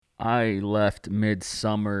I left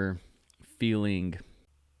Midsummer feeling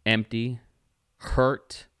empty,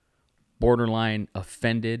 hurt, borderline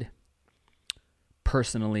offended,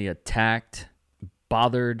 personally attacked,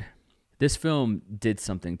 bothered. This film did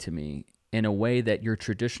something to me in a way that your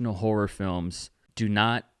traditional horror films do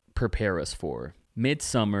not prepare us for.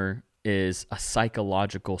 Midsummer is a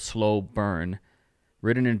psychological slow burn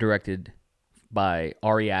written and directed by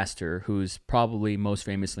Ari Aster, who's probably most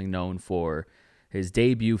famously known for his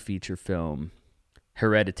debut feature film,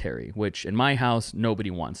 Hereditary, which in my house,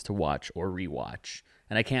 nobody wants to watch or rewatch,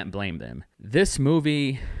 and I can't blame them. This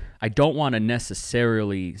movie, I don't want to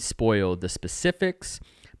necessarily spoil the specifics,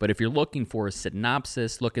 but if you're looking for a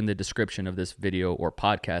synopsis, look in the description of this video or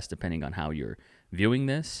podcast, depending on how you're viewing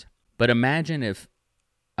this. But imagine if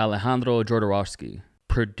Alejandro Jodorowsky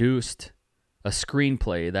produced a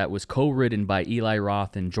screenplay that was co-written by Eli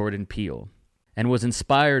Roth and Jordan Peele and was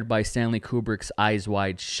inspired by Stanley Kubrick's Eyes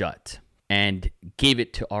Wide Shut and gave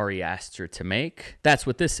it to Ari Aster to make. That's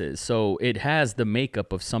what this is. So it has the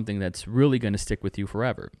makeup of something that's really going to stick with you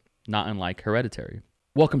forever, not unlike Hereditary.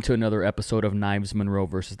 Welcome to another episode of Knives Monroe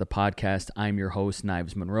versus the podcast. I'm your host,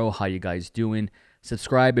 Knives Monroe. How you guys doing?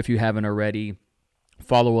 Subscribe if you haven't already.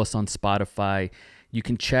 Follow us on Spotify. You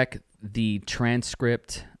can check the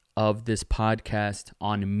transcript of this podcast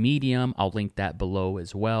on Medium. I'll link that below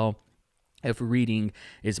as well, if reading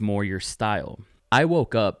is more your style. I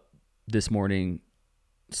woke up this morning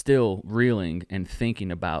still reeling and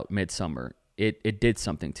thinking about Midsummer. It did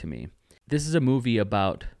something to me. This is a movie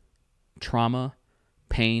about trauma,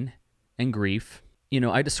 pain, and grief. You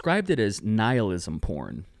know, I described it as nihilism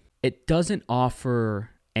porn. It doesn't offer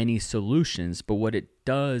any solutions, but what it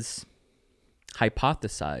does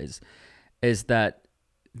hypothesize is that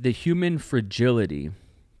the human fragility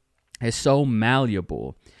is so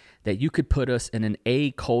malleable that you could put us in an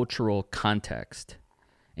acultural context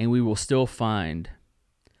and we will still find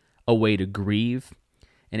a way to grieve,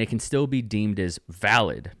 and it can still be deemed as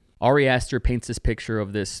valid. Ari Aster paints this picture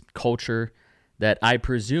of this culture that I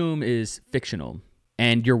presume is fictional,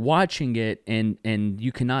 and you're watching it and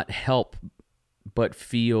you cannot help but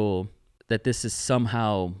feel that this is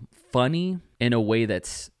somehow funny in a way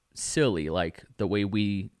that's silly, like the way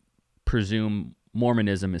we presume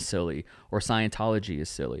Mormonism is silly or Scientology is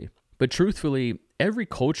silly. But truthfully, every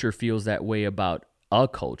culture feels that way about a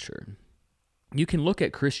culture. You can look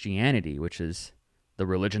at Christianity, which is the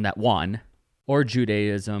religion that won, or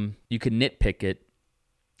Judaism. You could nitpick it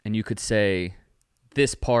and you could say,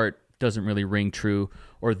 this part doesn't really ring true,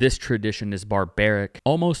 or this tradition is barbaric.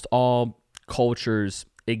 Almost all cultures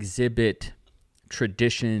exhibit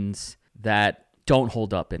traditions that don't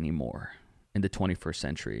hold up anymore in the 21st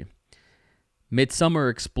century. Midsummer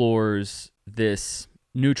explores this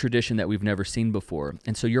new tradition that we've never seen before.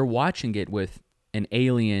 And so you're watching it with an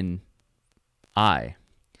alien eye.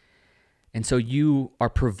 And so you are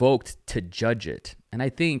provoked to judge it. And I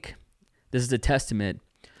think this is a testament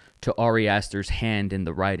to Ari Aster's hand in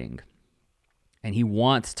the writing. And he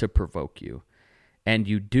wants to provoke you. And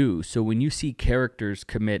you do. So when you see characters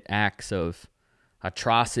commit acts of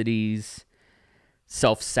atrocities,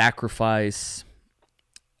 self-sacrifice,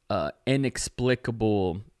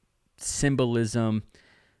 inexplicable symbolism,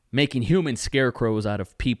 making human scarecrows out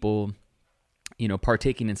of people,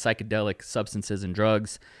 partaking in psychedelic substances and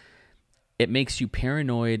drugs, it makes you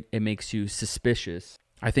paranoid, it makes you suspicious,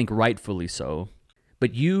 I think rightfully so.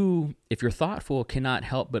 But you, if you're thoughtful, cannot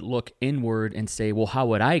help but look inward and say, well, how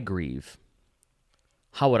would I grieve?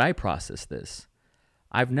 How would I process this?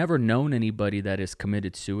 I've never known anybody that has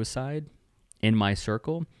committed suicide in my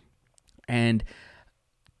circle. And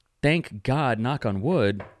thank God, knock on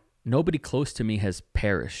wood, nobody close to me has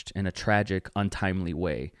perished in a tragic, untimely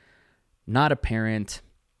way. Not a parent,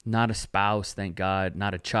 not a spouse, thank God,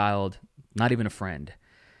 not a child, not even a friend.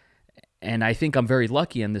 And I think I'm very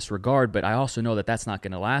lucky in this regard, but I also know that that's not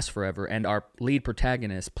going to last forever. And our lead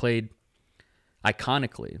protagonist, played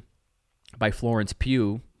iconically by Florence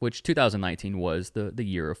Pugh, which 2019 was the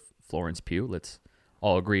year of Florence Pugh. Let's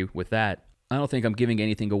all agree with that. I don't think I'm giving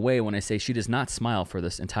anything away when I say she does not smile for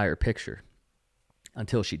this entire picture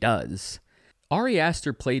until she does. Ari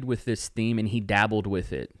Aster played with this theme and he dabbled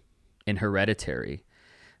with it in Hereditary.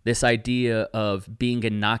 This idea of being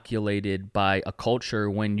inoculated by a culture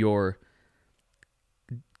when you're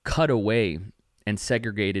cut away and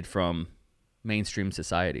segregated from mainstream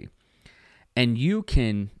society. And you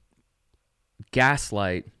can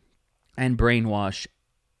gaslight and brainwash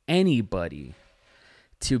anybody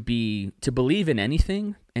to believe in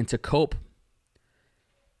anything and to cope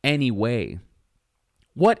any way.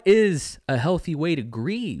 What is a healthy way to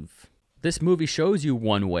grieve? This movie shows you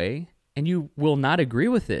one way, and you will not agree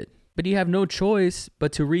with it, but you have no choice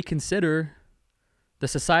but to reconsider the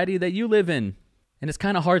society that you live in. And it's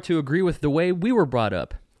kind of hard to agree with the way we were brought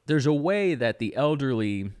up. There's a way that the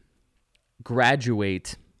elderly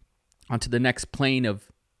graduate onto the next plane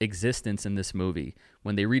of existence in this movie.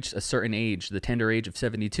 When they reach a certain age, the tender age of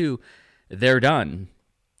 72, they're done.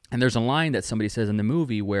 And there's a line that somebody says in the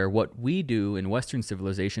movie where what we do in Western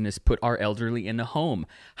civilization is put our elderly in a home.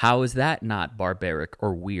 How is that not barbaric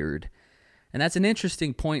or weird? And that's an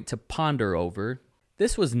interesting point to ponder over.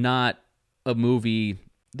 This was not a movie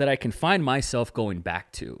that I can find myself going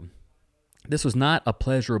back to. This was not a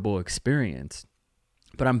pleasurable experience,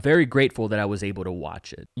 but I'm very grateful that I was able to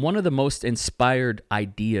watch it. One of the most inspired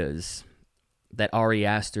ideas that Ari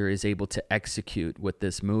Aster is able to execute with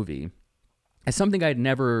this movie is something I'd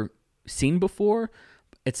never seen before.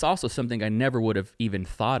 It's also something I never would have even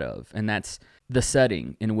thought of, and that's the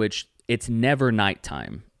setting in which it's never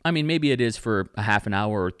nighttime. I mean, maybe it is for a half an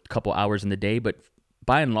hour or a couple hours in the day, but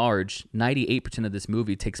by and large, 98% of this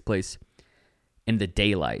movie takes place in the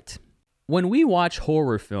daylight. When we watch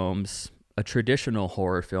horror films, a traditional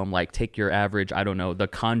horror film, like take your average, I don't know, The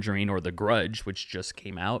Conjuring or The Grudge, which just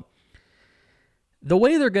came out, the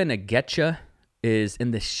way they're going to get you is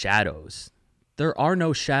in the shadows. There are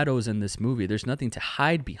no shadows in this movie. There's nothing to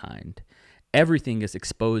hide behind. Everything is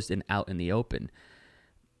exposed and out in the open.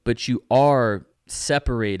 But you are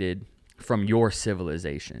separated from your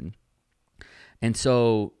civilization. And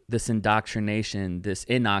so this indoctrination, this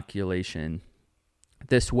inoculation,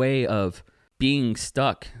 this way of being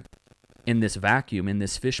stuck in this vacuum, in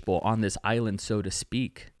this fishbowl, on this island, so to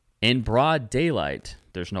speak, in broad daylight,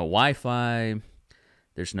 there's no Wi-Fi,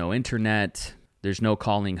 there's no internet, there's no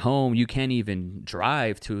calling home. You can't even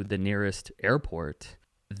drive to the nearest airport.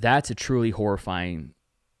 That's a truly horrifying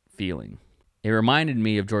feeling. It reminded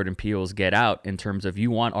me of Jordan Peele's Get Out in terms of you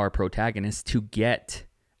want our protagonist to get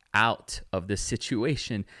out of this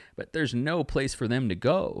situation, but there's no place for them to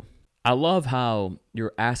go. I love how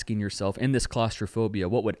you're asking yourself in this claustrophobia,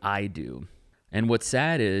 what would I do? And what's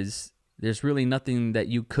sad is there's really nothing that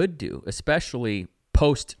you could do, especially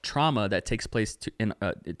post-trauma that takes place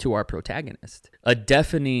to our protagonist. A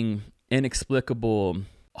deafening, inexplicable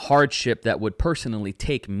hardship that would personally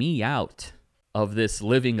take me out of this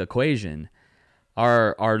living equation.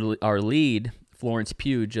 Our lead, Florence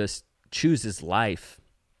Pugh, just chooses life.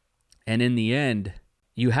 And in the end,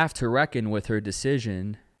 you have to reckon with her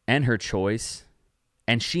decision and her choice,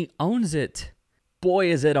 and she owns it.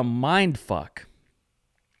 Boy, is it a mind fuck.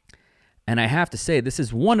 And I have to say, this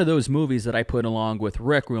is one of those movies that I put along with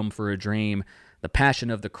Requiem for a Dream, The Passion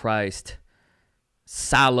of the Christ,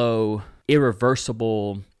 Salò,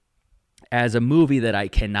 Irreversible, as a movie that I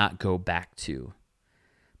cannot go back to.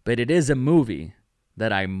 But it is a movie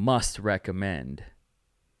that I must recommend.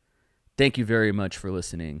 Thank you very much for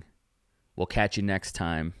listening. We'll catch you next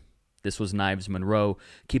time. This was Knives Monroe.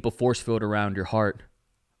 Keep a force field around your heart.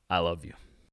 I love you.